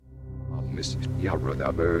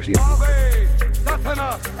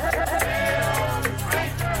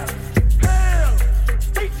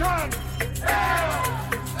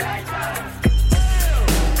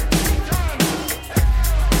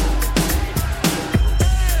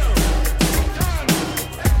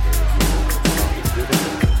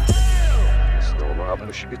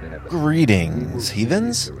Greetings,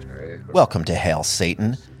 heathens. Welcome to Hail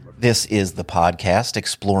Satan. This is the podcast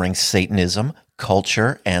exploring Satanism,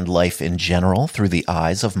 culture, and life in general through the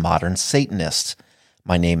eyes of modern Satanists.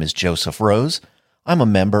 My name is Joseph Rose. I'm a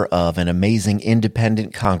member of an amazing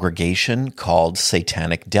independent congregation called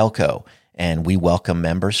Satanic Delco, and we welcome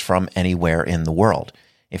members from anywhere in the world.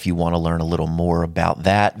 If you want to learn a little more about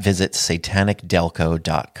that, visit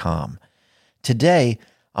satanicdelco.com. Today,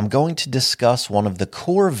 I'm going to discuss one of the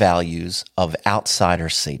core values of outsider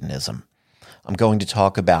Satanism. I'm going to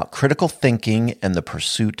talk about critical thinking and the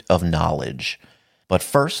pursuit of knowledge. But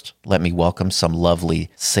first, let me welcome some lovely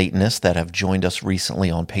Satanists that have joined us recently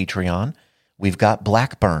on Patreon. We've got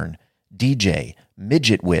Blackburn, DJ,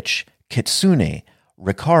 Midget Witch, Kitsune,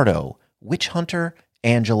 Ricardo, Witch Hunter,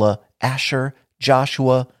 Angela, Asher,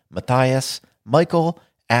 Joshua, Matthias, Michael,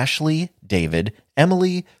 Ashley, David,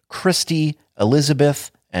 Emily, Christy,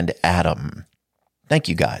 Elizabeth, and Adam. Thank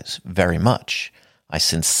you guys very much. I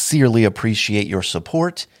sincerely appreciate your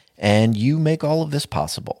support, and you make all of this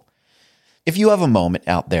possible. If you have a moment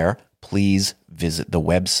out there, please visit the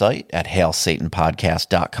website at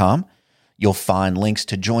hailsatanpodcast.com. You'll find links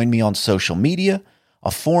to join me on social media, a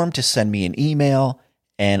form to send me an email,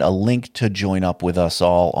 and a link to join up with us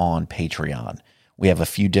all on Patreon. We have a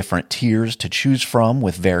few different tiers to choose from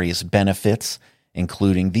with various benefits,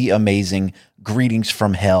 including the amazing Greetings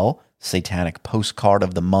from Hell, Satanic Postcard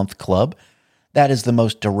of the Month Club. That is the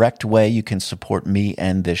most direct way you can support me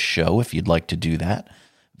and this show if you'd like to do that.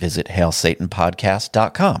 Visit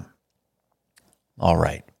hailsatanpodcast.com. All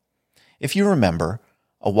right. If you remember,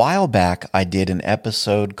 a while back I did an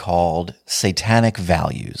episode called Satanic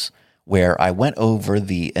Values, where I went over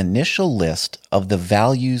the initial list of the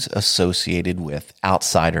values associated with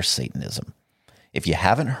outsider Satanism. If you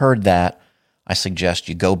haven't heard that, I suggest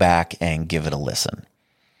you go back and give it a listen.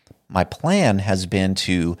 My plan has been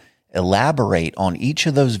to elaborate on each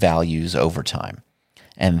of those values over time,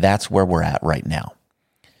 and that's where we're at right now.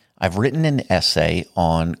 I've written an essay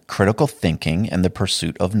on critical thinking and the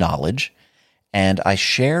pursuit of knowledge, and I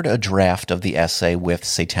shared a draft of the essay with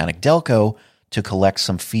Satanic Delco to collect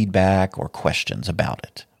some feedback or questions about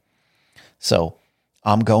it. So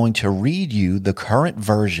I'm going to read you the current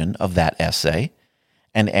version of that essay,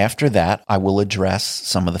 and after that, I will address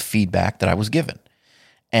some of the feedback that I was given.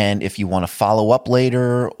 And if you want to follow up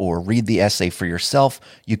later or read the essay for yourself,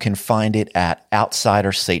 you can find it at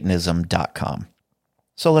outsidersatanism.com.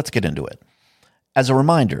 So let's get into it. As a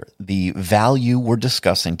reminder, the value we're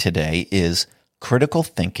discussing today is critical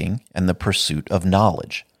thinking and the pursuit of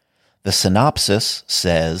knowledge. The synopsis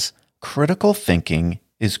says, critical thinking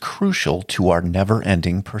is crucial to our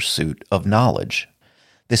never-ending pursuit of knowledge.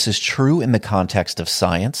 This is true in the context of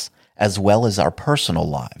science, as well as our personal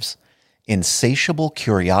lives. Insatiable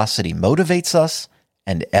curiosity motivates us,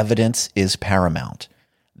 and evidence is paramount.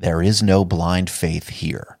 There is no blind faith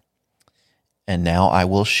here. And now I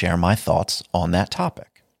will share my thoughts on that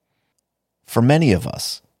topic. For many of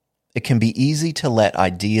us, it can be easy to let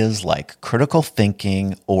ideas like critical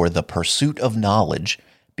thinking or the pursuit of knowledge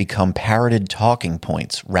become parroted talking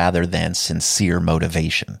points rather than sincere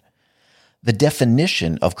motivation. The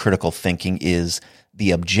definition of critical thinking is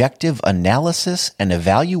the objective analysis and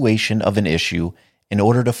evaluation of an issue in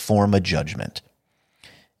order to form a judgment.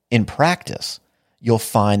 In practice, you'll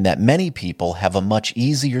find that many people have a much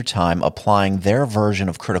easier time applying their version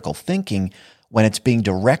of critical thinking when it's being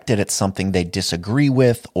directed at something they disagree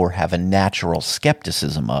with or have a natural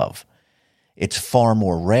skepticism of. It's far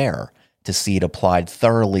more rare to see it applied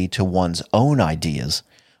thoroughly to one's own ideas,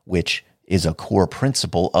 which is a core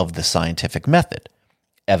principle of the scientific method.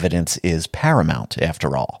 Evidence is paramount,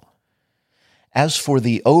 after all. As for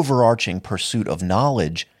the overarching pursuit of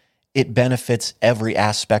knowledge, it benefits every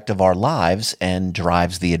aspect of our lives and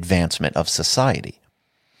drives the advancement of society.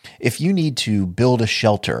 If you need to build a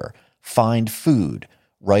shelter, find food,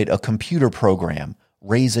 write a computer program,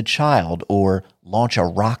 raise a child, or launch a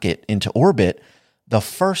rocket into orbit, the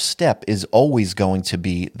first step is always going to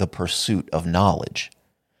be the pursuit of knowledge.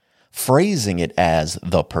 Phrasing it as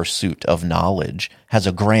the pursuit of knowledge has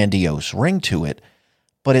a grandiose ring to it,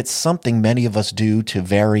 but it's something many of us do to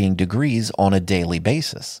varying degrees on a daily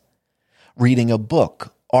basis. Reading a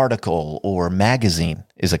book, article, or magazine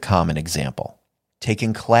is a common example.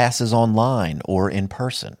 Taking classes online or in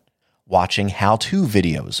person. watching how-to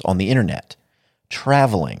videos on the internet,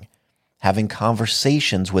 traveling, having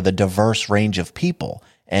conversations with a diverse range of people,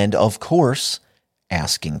 and, of course,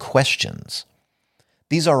 asking questions.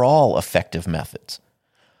 These are all effective methods.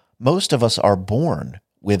 Most of us are born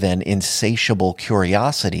with an insatiable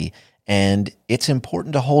curiosity, and it's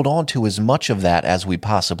important to hold on to as much of that as we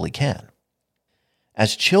possibly can.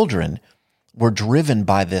 As children, we're driven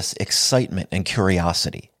by this excitement and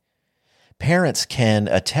curiosity. Parents can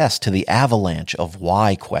attest to the avalanche of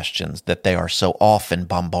why questions that they are so often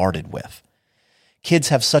bombarded with. Kids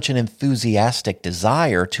have such an enthusiastic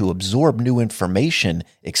desire to absorb new information,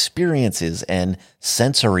 experiences, and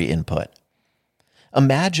sensory input.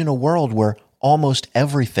 Imagine a world where almost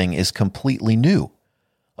everything is completely new.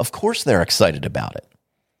 Of course they're excited about it.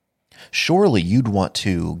 Surely you'd want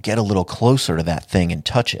to get a little closer to that thing and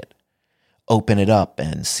touch it. Open it up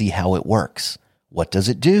and see how it works. What does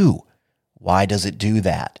it do? Why does it do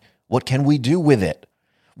that? What can we do with it?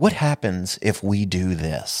 What happens if we do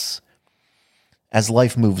this? As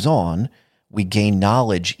life moves on, we gain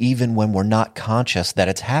knowledge even when we're not conscious that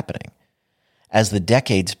it's happening. As the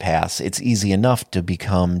decades pass, it's easy enough to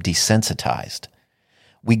become desensitized.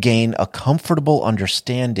 We gain a comfortable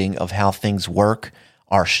understanding of how things work,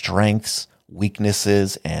 our strengths,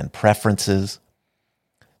 weaknesses, and preferences.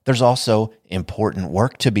 There's also important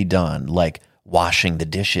work to be done, like washing the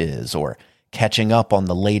dishes or catching up on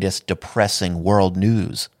the latest depressing world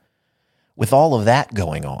news. With all of that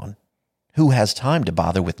going on, who has time to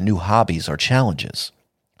bother with new hobbies or challenges?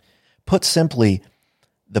 Put simply,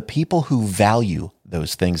 the people who value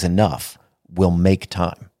those things enough will make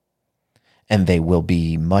time, and they will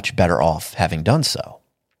be much better off having done so.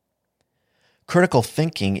 Critical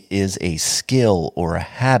thinking is a skill or a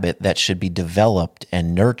habit that should be developed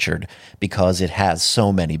and nurtured because it has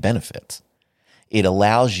so many benefits. It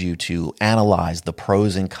allows you to analyze the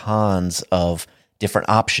pros and cons of different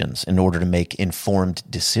options in order to make informed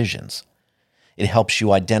decisions. It helps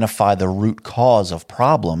you identify the root cause of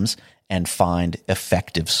problems and find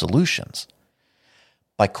effective solutions.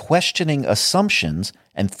 By questioning assumptions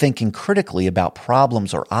and thinking critically about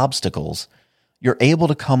problems or obstacles, you're able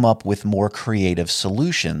to come up with more creative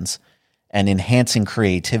solutions, and enhancing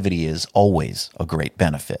creativity is always a great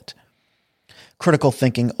benefit. Critical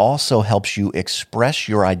thinking also helps you express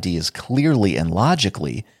your ideas clearly and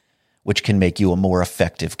logically, which can make you a more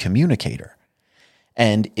effective communicator.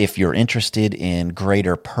 And if you're interested in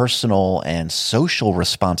greater personal and social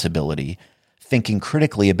responsibility, thinking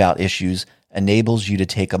critically about issues enables you to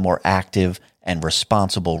take a more active and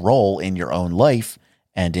responsible role in your own life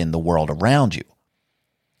and in the world around you.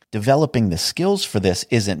 Developing the skills for this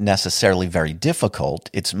isn't necessarily very difficult.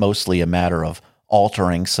 It's mostly a matter of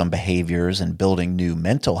altering some behaviors and building new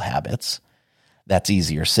mental habits. That's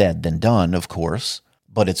easier said than done, of course,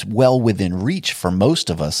 but it's well within reach for most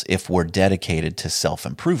of us if we're dedicated to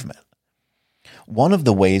self-improvement. One of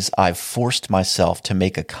the ways I've forced myself to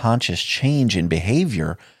make a conscious change in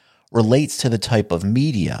behavior relates to the type of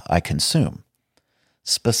media I consume.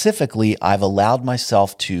 Specifically, I've allowed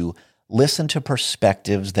myself to listen to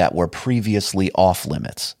perspectives that were previously off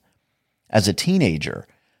limits. As a teenager,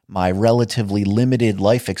 my relatively limited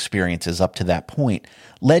life experiences up to that point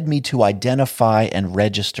led me to identify and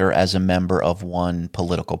register as a member of one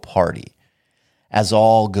political party. As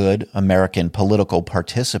all good American political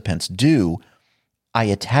participants do, I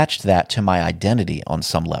attached that to my identity on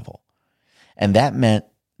some level. And that meant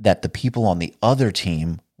that the people on the other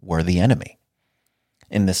team were the enemy.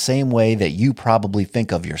 In the same way that you probably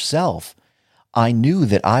think of yourself, I knew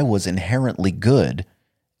that I was inherently good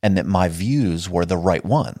and that my views were the right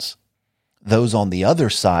ones. Those on the other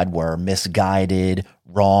side were misguided,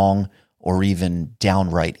 wrong, or even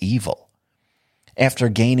downright evil. After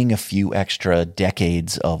gaining a few extra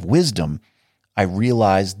decades of wisdom, I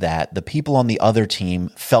realized that the people on the other team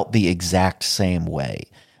felt the exact same way,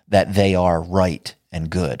 that they are right and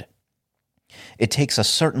good. It takes a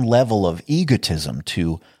certain level of egotism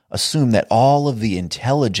to assume that all of the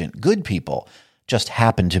intelligent, good people just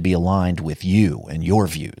happen to be aligned with you and your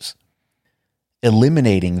views.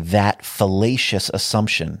 Eliminating that fallacious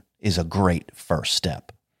assumption is a great first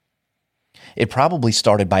step. It probably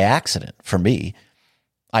started by accident for me.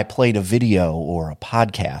 I played a video or a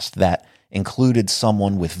podcast that included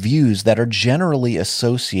someone with views that are generally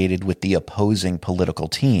associated with the opposing political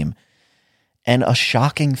team, and a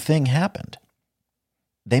shocking thing happened.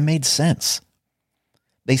 They made sense.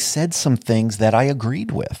 They said some things that I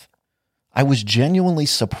agreed with. I was genuinely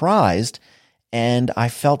surprised, and I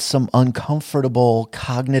felt some uncomfortable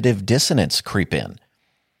cognitive dissonance creep in.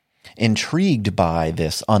 Intrigued by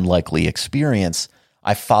this unlikely experience,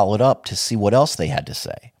 I followed up to see what else they had to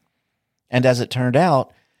say. And as it turned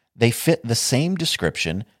out, they fit the same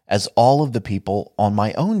description as all of the people on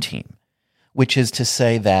my own team, which is to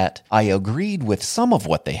say that I agreed with some of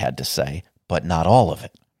what they had to say, but not all of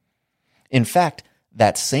it. In fact,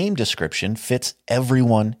 that same description fits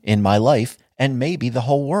everyone in my life and maybe the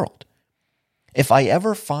whole world. If I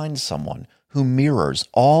ever find someone who mirrors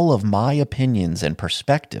all of my opinions and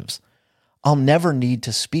perspectives, I'll never need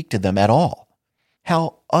to speak to them at all.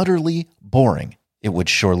 How utterly boring it would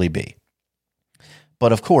surely be.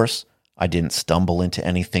 But of course, I didn't stumble into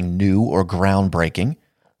anything new or groundbreaking.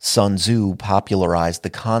 Sun Tzu popularized the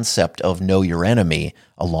concept of know your enemy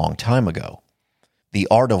a long time ago. The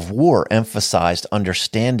art of war emphasized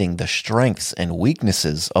understanding the strengths and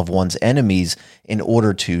weaknesses of one's enemies in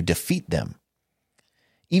order to defeat them.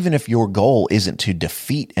 Even if your goal isn't to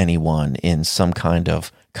defeat anyone in some kind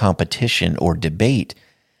of competition or debate,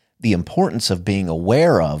 the importance of being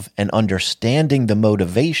aware of and understanding the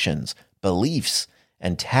motivations, beliefs,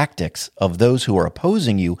 and tactics of those who are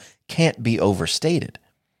opposing you can't be overstated.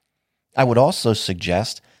 I would also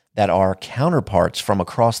suggest that our counterparts from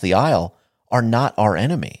across the aisle are not our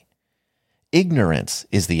enemy. Ignorance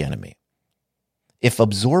is the enemy. If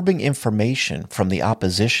absorbing information from the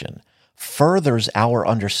opposition furthers our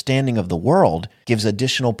understanding of the world, gives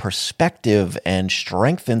additional perspective, and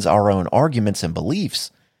strengthens our own arguments and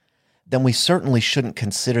beliefs, then we certainly shouldn't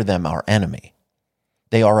consider them our enemy.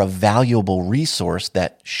 They are a valuable resource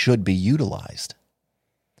that should be utilized.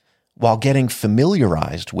 While getting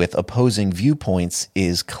familiarized with opposing viewpoints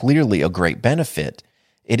is clearly a great benefit,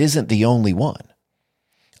 it isn't the only one.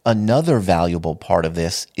 Another valuable part of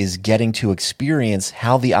this is getting to experience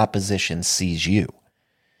how the opposition sees you.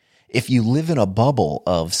 If you live in a bubble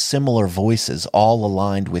of similar voices all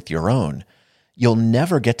aligned with your own, you'll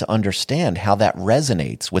never get to understand how that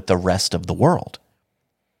resonates with the rest of the world.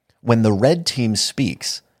 When the red team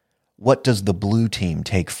speaks, what does the blue team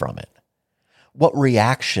take from it? What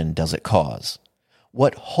reaction does it cause?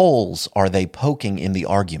 What holes are they poking in the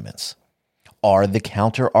arguments? Are the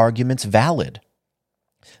counter-arguments valid?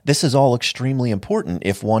 This is all extremely important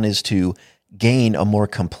if one is to gain a more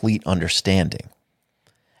complete understanding.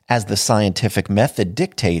 As the scientific method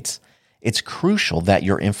dictates, it's crucial that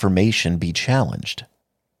your information be challenged.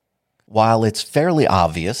 While it's fairly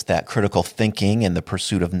obvious that critical thinking and the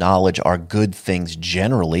pursuit of knowledge are good things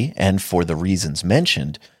generally and for the reasons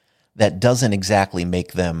mentioned, that doesn't exactly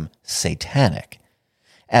make them satanic.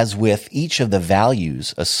 As with each of the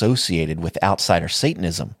values associated with outsider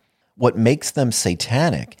Satanism, what makes them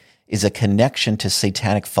satanic is a connection to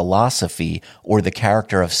satanic philosophy or the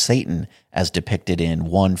character of Satan as depicted in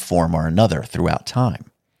one form or another throughout time.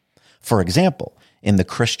 For example, in the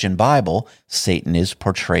Christian Bible, Satan is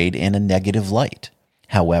portrayed in a negative light.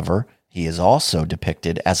 However, he is also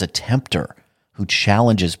depicted as a tempter who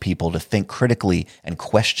challenges people to think critically and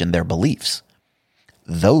question their beliefs.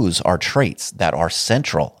 Those are traits that are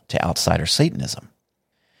central to outsider Satanism.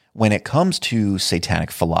 When it comes to satanic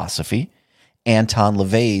philosophy, Anton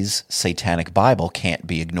LaVey's Satanic Bible can't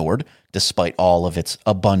be ignored, despite all of its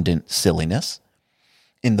abundant silliness.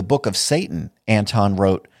 In the Book of Satan, Anton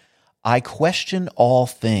wrote, "I question all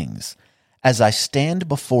things. As I stand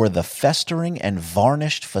before the festering and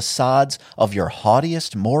varnished facades of your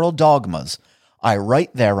haughtiest moral dogmas, I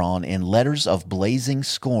write thereon in letters of blazing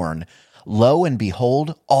scorn, lo and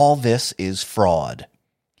behold, all this is fraud."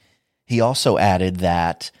 He also added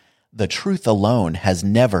that the truth alone has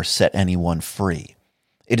never set anyone free.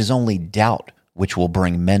 It is only doubt which will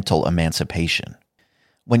bring mental emancipation.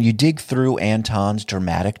 When you dig through Anton's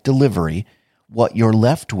dramatic delivery, what you're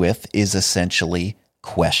left with is essentially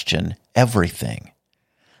question everything.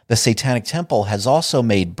 The Satanic Temple has also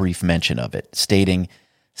made brief mention of it, stating,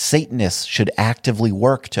 "Satanists should actively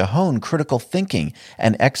work to hone critical thinking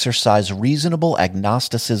and exercise reasonable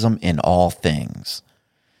agnosticism in all things."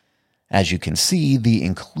 As you can see, the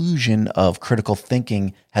inclusion of critical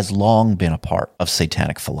thinking has long been a part of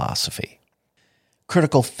satanic philosophy.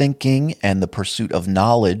 Critical thinking and the pursuit of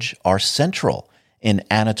knowledge are central in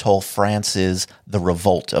Anatole France's The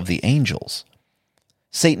Revolt of the Angels.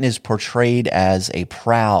 Satan is portrayed as a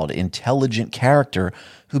proud, intelligent character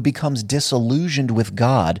who becomes disillusioned with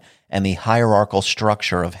God and the hierarchical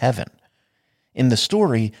structure of heaven. In the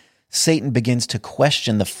story, Satan begins to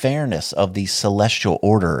question the fairness of the celestial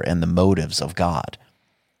order and the motives of God.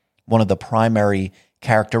 One of the primary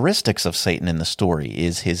characteristics of Satan in the story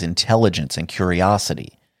is his intelligence and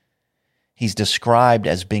curiosity. He's described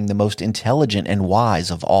as being the most intelligent and wise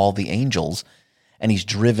of all the angels, and he's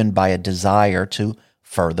driven by a desire to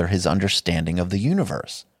further his understanding of the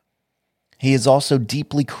universe. He is also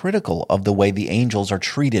deeply critical of the way the angels are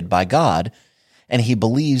treated by God, and he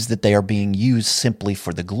believes that they are being used simply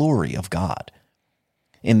for the glory of God.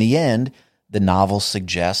 In the end, the novel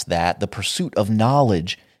suggests that the pursuit of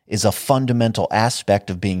knowledge is a fundamental aspect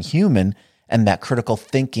of being human, and that critical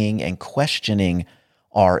thinking and questioning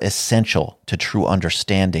are essential to true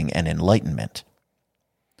understanding and enlightenment.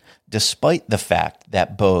 Despite the fact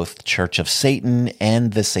that both Church of Satan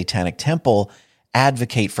and the Satanic Temple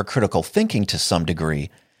advocate for critical thinking to some degree,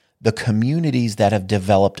 the communities that have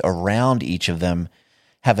developed around each of them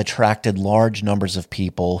have attracted large numbers of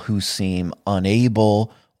people who seem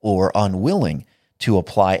unable or unwilling to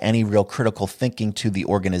apply any real critical thinking to the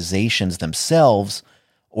organizations themselves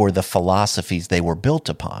or the philosophies they were built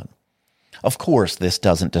upon. Of course, this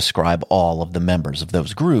doesn't describe all of the members of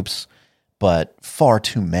those groups, but far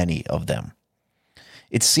too many of them.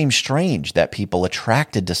 It seems strange that people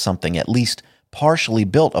attracted to something at least partially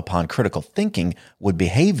built upon critical thinking would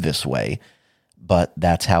behave this way, but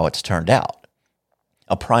that's how it's turned out.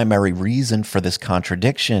 A primary reason for this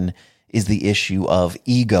contradiction is the issue of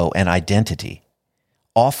ego and identity.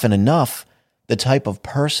 Often enough, the type of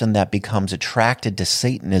person that becomes attracted to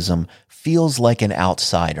Satanism feels like an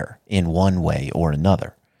outsider in one way or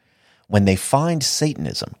another. When they find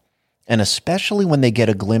Satanism, and especially when they get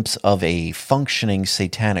a glimpse of a functioning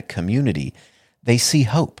satanic community, they see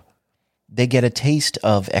hope. They get a taste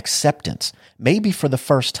of acceptance, maybe for the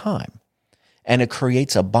first time, and it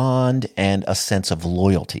creates a bond and a sense of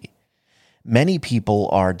loyalty. Many people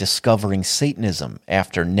are discovering Satanism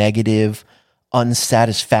after negative,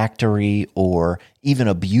 unsatisfactory, or even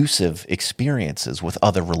abusive experiences with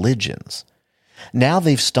other religions. Now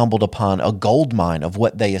they've stumbled upon a goldmine of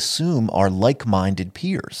what they assume are like-minded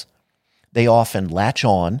peers. They often latch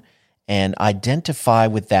on and identify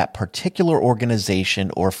with that particular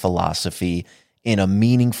organization or philosophy in a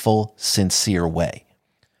meaningful, sincere way.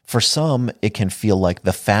 For some, it can feel like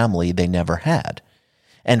the family they never had.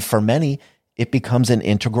 And for many, it becomes an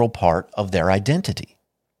integral part of their identity.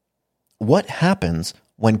 What happens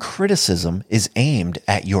when criticism is aimed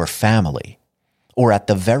at your family, or at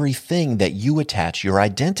the very thing that you attach your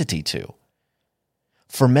identity to?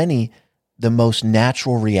 For many, the most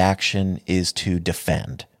natural reaction is to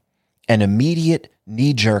defend, an immediate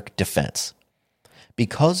knee-jerk defense.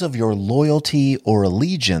 Because of your loyalty or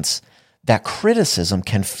allegiance, that criticism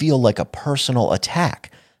can feel like a personal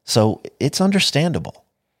attack, so it's understandable.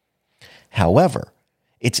 However,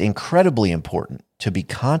 it's incredibly important to be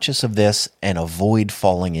conscious of this and avoid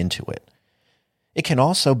falling into it. It can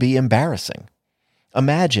also be embarrassing.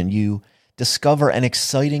 Imagine you discover an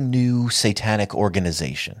exciting new satanic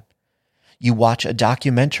organization. You watch a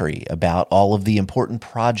documentary about all of the important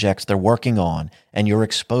projects they're working on, and you're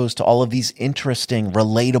exposed to all of these interesting,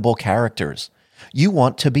 relatable characters. You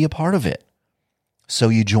want to be a part of it. So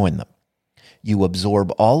you join them. You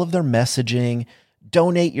absorb all of their messaging,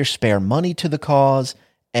 donate your spare money to the cause,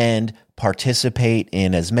 and participate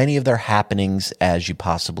in as many of their happenings as you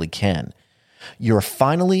possibly can. You're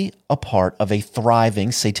finally a part of a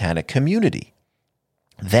thriving satanic community.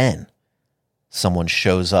 Then, someone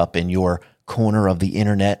shows up in your corner of the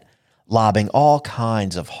internet, lobbing all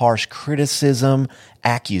kinds of harsh criticism,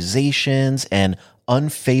 accusations, and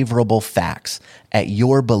unfavorable facts at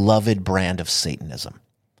your beloved brand of Satanism.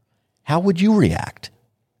 How would you react?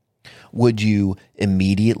 Would you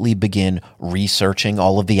immediately begin researching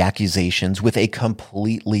all of the accusations with a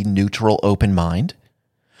completely neutral, open mind?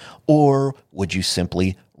 Or would you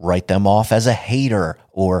simply write them off as a hater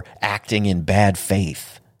or acting in bad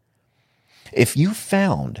faith? If you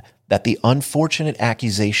found that the unfortunate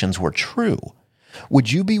accusations were true,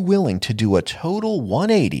 would you be willing to do a total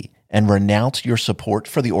 180 and renounce your support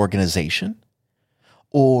for the organization?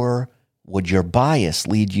 Or would your bias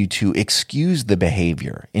lead you to excuse the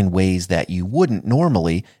behavior in ways that you wouldn't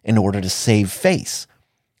normally in order to save face,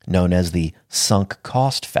 known as the sunk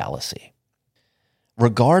cost fallacy?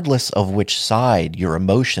 Regardless of which side your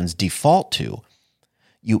emotions default to,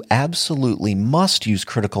 you absolutely must use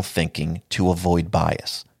critical thinking to avoid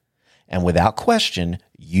bias. And without question,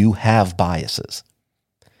 you have biases.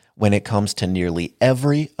 When it comes to nearly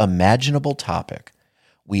every imaginable topic,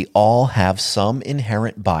 we all have some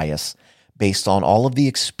inherent bias based on all of the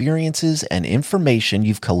experiences and information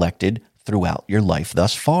you've collected throughout your life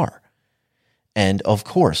thus far. And of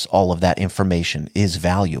course, all of that information is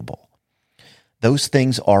valuable. Those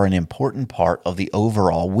things are an important part of the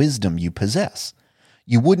overall wisdom you possess.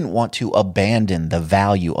 You wouldn't want to abandon the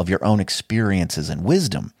value of your own experiences and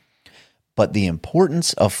wisdom, but the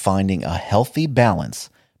importance of finding a healthy balance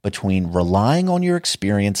between relying on your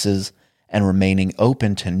experiences and remaining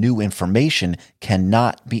open to new information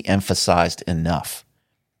cannot be emphasized enough.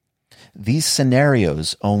 These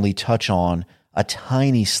scenarios only touch on a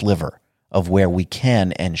tiny sliver of where we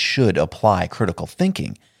can and should apply critical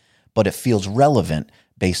thinking, but it feels relevant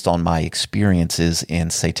based on my experiences in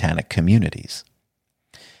satanic communities.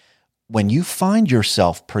 When you find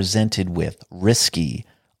yourself presented with risky,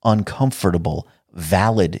 uncomfortable,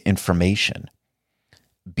 valid information,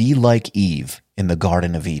 be like Eve in the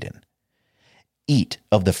Garden of Eden. Eat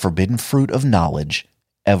of the forbidden fruit of knowledge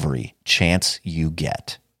every chance you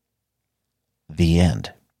get. The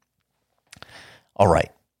end. All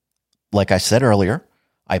right. Like I said earlier,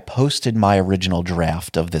 I posted my original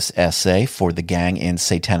draft of this essay for the gang in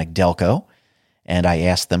Satanic Delco, and I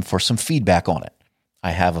asked them for some feedback on it.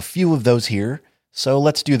 I have a few of those here, so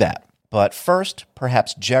let's do that. But first,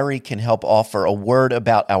 perhaps Jerry can help offer a word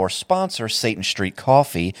about our sponsor, Satan Street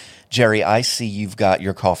Coffee. Jerry, I see you've got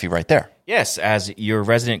your coffee right there. Yes, as your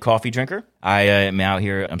resident coffee drinker, I am out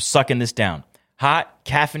here, I'm sucking this down. Hot,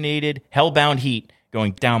 caffeinated, hellbound heat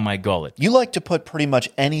going down my gullet. You like to put pretty much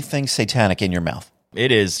anything satanic in your mouth.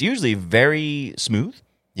 It is usually very smooth.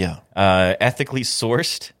 Yeah. Ethically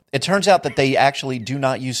sourced. It turns out that they actually do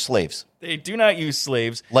not use slaves. They do not use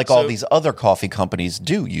slaves. Like all these other coffee companies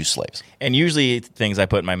do use slaves. And usually things I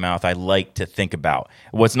put in my mouth, I like to think about.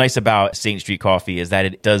 What's nice about Satan Street Coffee is that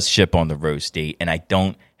it does ship on the roast date, and I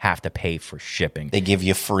don't have to pay for shipping. They give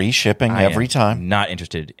you free shipping every time. I'm not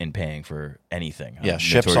interested in paying for anything. Yeah,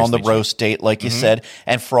 ships on the roast date, like you said.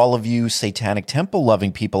 And for all of you Satanic Temple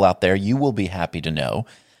loving people out there, you will be happy to know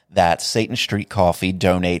that Satan Street Coffee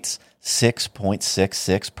donates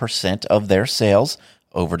 6.66% of their sales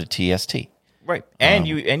over to TST. Right. And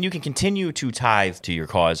you can continue to tithe to your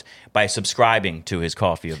cause by subscribing to his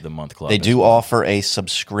Coffee of the Month Club. They do offer a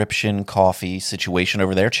subscription coffee situation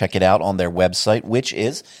over there. Check it out on their website, which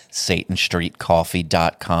is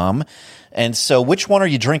satanstreetcoffee.com. And so which one are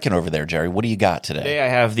you drinking over there, Jerry? What do you got today? Today I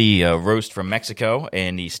have the roast from Mexico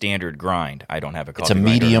and the standard grind. I don't have a coffee It's a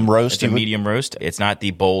grinder. medium roast? It's a medium roast. It's not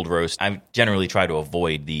the bold roast. I generally try to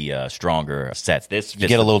avoid the stronger sets. You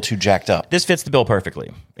get a little too jacked up. This fits the bill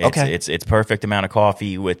perfectly. Okay. It's perfect amount of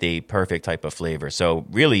coffee with a perfect type of flavor. So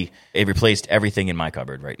really, it replaced everything in my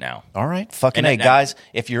cupboard right now. All right. Fucking hey, guys,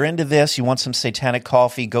 if you're into this, you want some satanic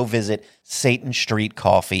coffee, go visit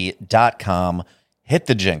satanstreetcoffee.com. Hit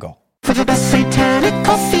the jingle. For the best satanic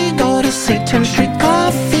coffee, go to Satan Street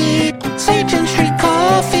Coffee. Satan Street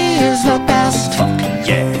Coffee is the best. Fucking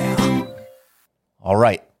yeah. All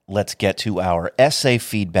right, let's get to our essay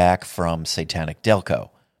feedback from Satanic Delco.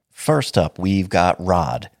 First up, we've got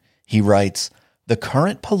Rod. He writes, the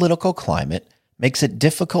current political climate makes it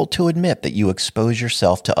difficult to admit that you expose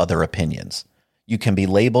yourself to other opinions. You can be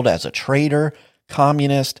labeled as a traitor,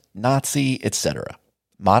 communist, Nazi, etc.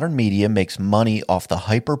 Modern media makes money off the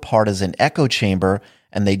hyper-partisan echo chamber,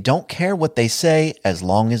 and they don't care what they say as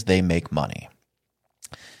long as they make money.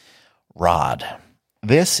 Rod,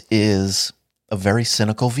 this is a very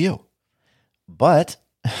cynical view, but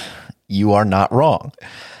you are not wrong.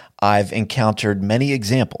 I've encountered many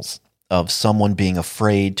examples of someone being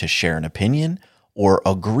afraid to share an opinion or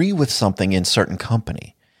agree with something in certain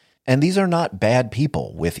company. And these are not bad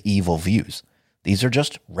people with evil views. These are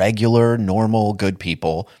just regular, normal, good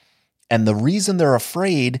people. And the reason they're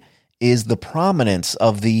afraid is the prominence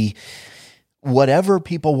of the, whatever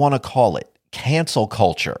people want to call it, cancel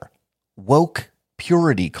culture, woke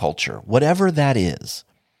purity culture, whatever that is.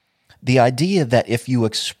 The idea that if you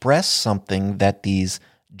express something that these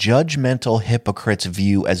judgmental hypocrites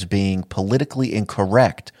view as being politically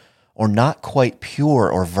incorrect or not quite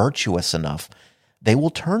pure or virtuous enough, they will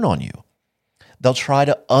turn on you. They'll try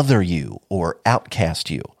to other you or outcast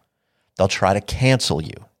you. They'll try to cancel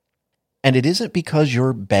you. And it isn't because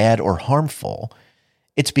you're bad or harmful.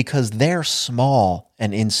 It's because they're small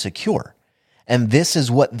and insecure. And this is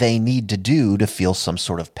what they need to do to feel some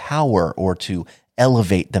sort of power or to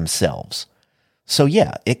elevate themselves. So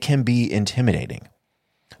yeah, it can be intimidating.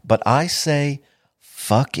 But I say,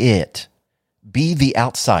 fuck it. Be the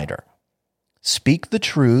outsider. Speak the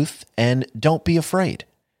truth and don't be afraid.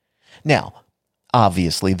 Now,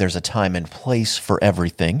 obviously, there's a time and place for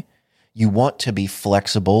everything. You want to be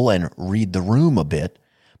flexible and read the room a bit,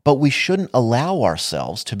 but we shouldn't allow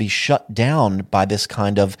ourselves to be shut down by this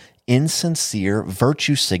kind of insincere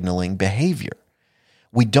virtue signaling behavior.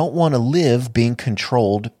 We don't want to live being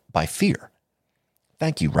controlled by fear.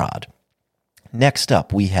 Thank you, Rod. Next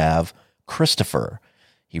up, we have Christopher.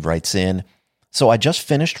 He writes in, so I just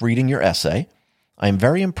finished reading your essay. I am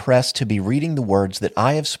very impressed to be reading the words that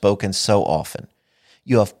I have spoken so often.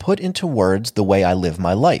 You have put into words the way I live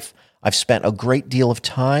my life. I've spent a great deal of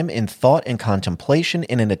time in thought and contemplation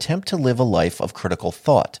in an attempt to live a life of critical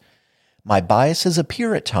thought. My biases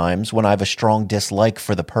appear at times when I have a strong dislike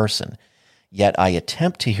for the person. yet I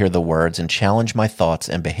attempt to hear the words and challenge my thoughts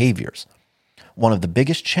and behaviors. One of the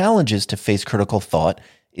biggest challenges to face critical thought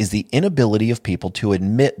is the inability of people to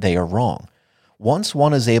admit they are wrong. Once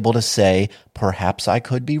one is able to say, perhaps I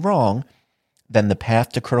could be wrong, then the path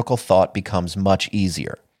to critical thought becomes much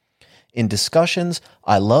easier. In discussions,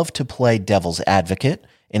 I love to play devil's advocate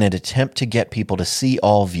in an attempt to get people to see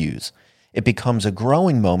all views. It becomes a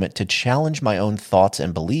growing moment to challenge my own thoughts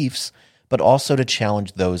and beliefs, but also to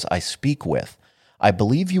challenge those I speak with. I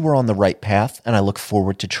believe you are on the right path, and I look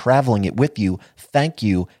forward to traveling it with you. Thank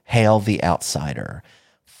you, Hail the Outsider.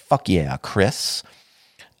 Fuck yeah, Chris.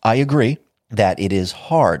 I agree that it is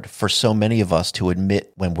hard for so many of us to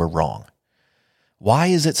admit when we're wrong. Why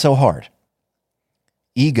is it so hard?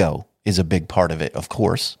 Ego is a big part of it, of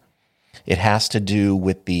course. It has to do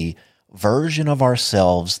with the version of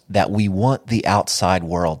ourselves that we want the outside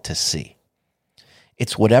world to see.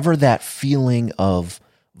 It's whatever that feeling of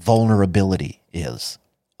vulnerability is,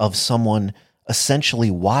 of someone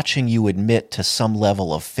essentially watching you admit to some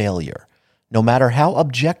level of failure, no matter how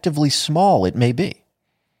objectively small it may be.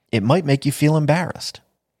 It might make you feel embarrassed.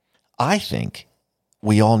 I think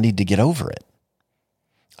we all need to get over it.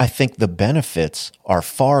 I think the benefits are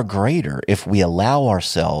far greater if we allow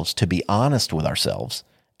ourselves to be honest with ourselves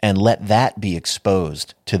and let that be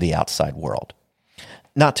exposed to the outside world.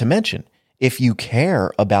 Not to mention, if you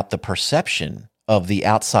care about the perception of the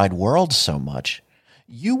outside world so much,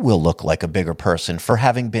 you will look like a bigger person for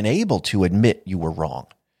having been able to admit you were wrong.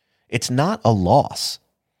 It's not a loss.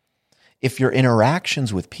 If your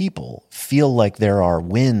interactions with people feel like there are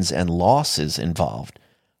wins and losses involved,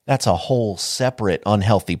 that's a whole separate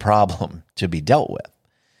unhealthy problem to be dealt with.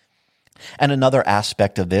 And another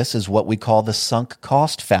aspect of this is what we call the sunk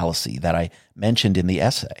cost fallacy that I mentioned in the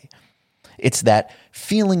essay. It's that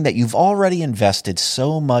feeling that you've already invested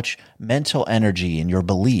so much mental energy in your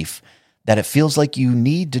belief that it feels like you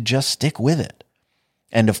need to just stick with it.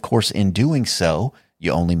 And of course, in doing so,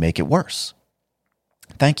 you only make it worse.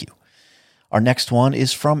 Thank you. Our next one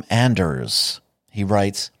is from Anders. He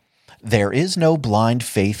writes, "There is no blind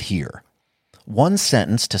faith here. One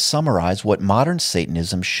sentence to summarize what modern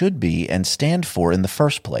Satanism should be and stand for in the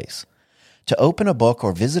first place. To open a book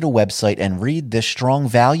or visit a website and read this strong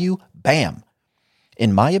value, bam!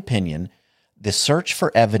 In my opinion, the search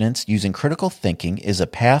for evidence using critical thinking is a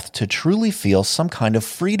path to truly feel some kind of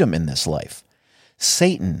freedom in this life.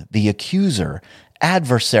 Satan, the accuser,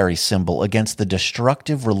 adversary symbol against the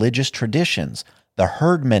destructive religious traditions, the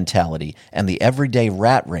herd mentality, and the everyday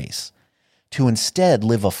rat race. To instead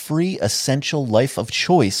live a free, essential life of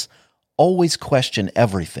choice, always question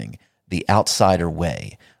everything, the outsider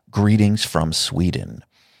way. Greetings from Sweden."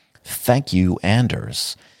 Thank you,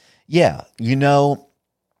 Anders. Yeah,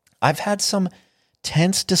 I've had some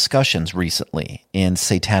tense discussions recently in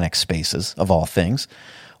satanic spaces, of all things,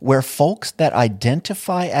 where folks that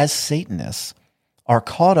identify as Satanists are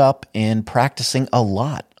caught up in practicing a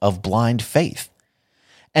lot of blind faith.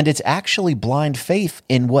 And it's actually blind faith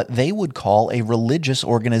in what they would call a religious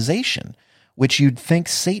organization, which you'd think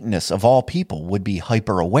Satanists of all people would be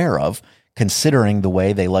hyper aware of, considering the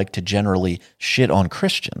way they like to generally shit on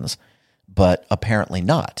Christians, but apparently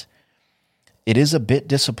not. It is a bit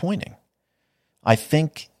disappointing. I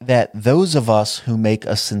think that those of us who make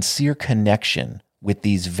a sincere connection with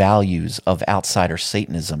these values of outsider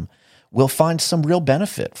Satanism will find some real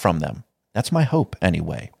benefit from them. That's my hope,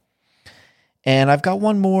 anyway. And I've got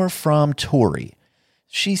one more from Tori.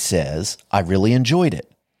 She says, "I really enjoyed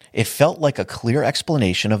it. It felt like a clear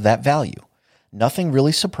explanation of that value. Nothing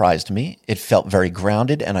really surprised me. It felt very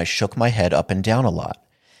grounded, and I shook my head up and down a lot.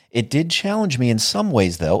 It did challenge me in some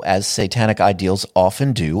ways, though, as satanic ideals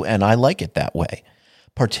often do, and I like it that way,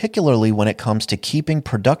 particularly when it comes to keeping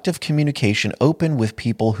productive communication open with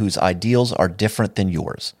people whose ideals are different than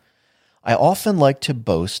yours. I often like to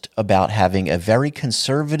boast about having a very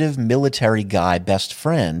conservative military guy best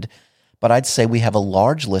friend, but I'd say we have a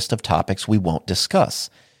large list of topics we won't discuss.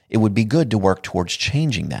 It would be good to work towards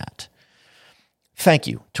changing that." Thank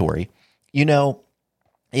you, Tori.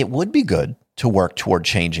 It would be good to work toward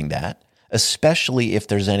changing that, especially if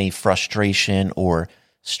there's any frustration or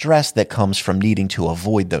stress that comes from needing to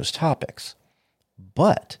avoid those topics.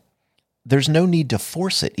 But there's no need to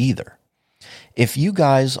force it either. If you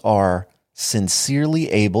guys are sincerely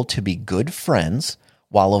able to be good friends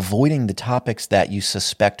while avoiding the topics that you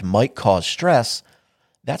suspect might cause stress,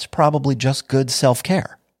 that's probably just good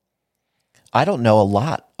self-care. I don't know a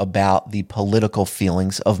lot about the political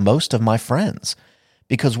feelings of most of my friends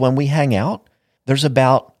because when we hang out, there's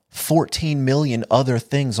about 14 million other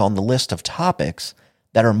things on the list of topics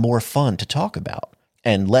that are more fun to talk about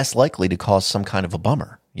and less likely to cause some kind of a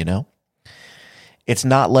bummer, It's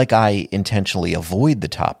not like I intentionally avoid the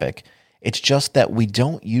topic. It's just that we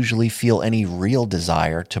don't usually feel any real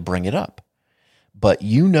desire to bring it up. But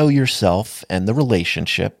you know yourself and the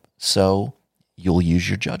relationship, so you'll use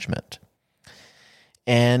your judgment.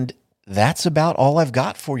 And that's about all I've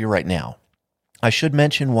got for you right now. I should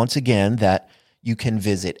mention once again that you can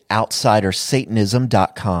visit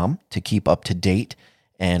outsidersatanism.com to keep up to date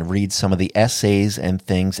and read some of the essays and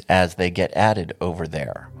things as they get added over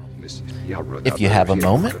there. If you have a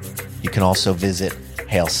moment, you can also visit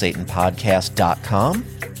hailsatanpodcast.com.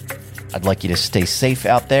 I'd like you to stay safe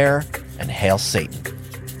out there, and hail Satan.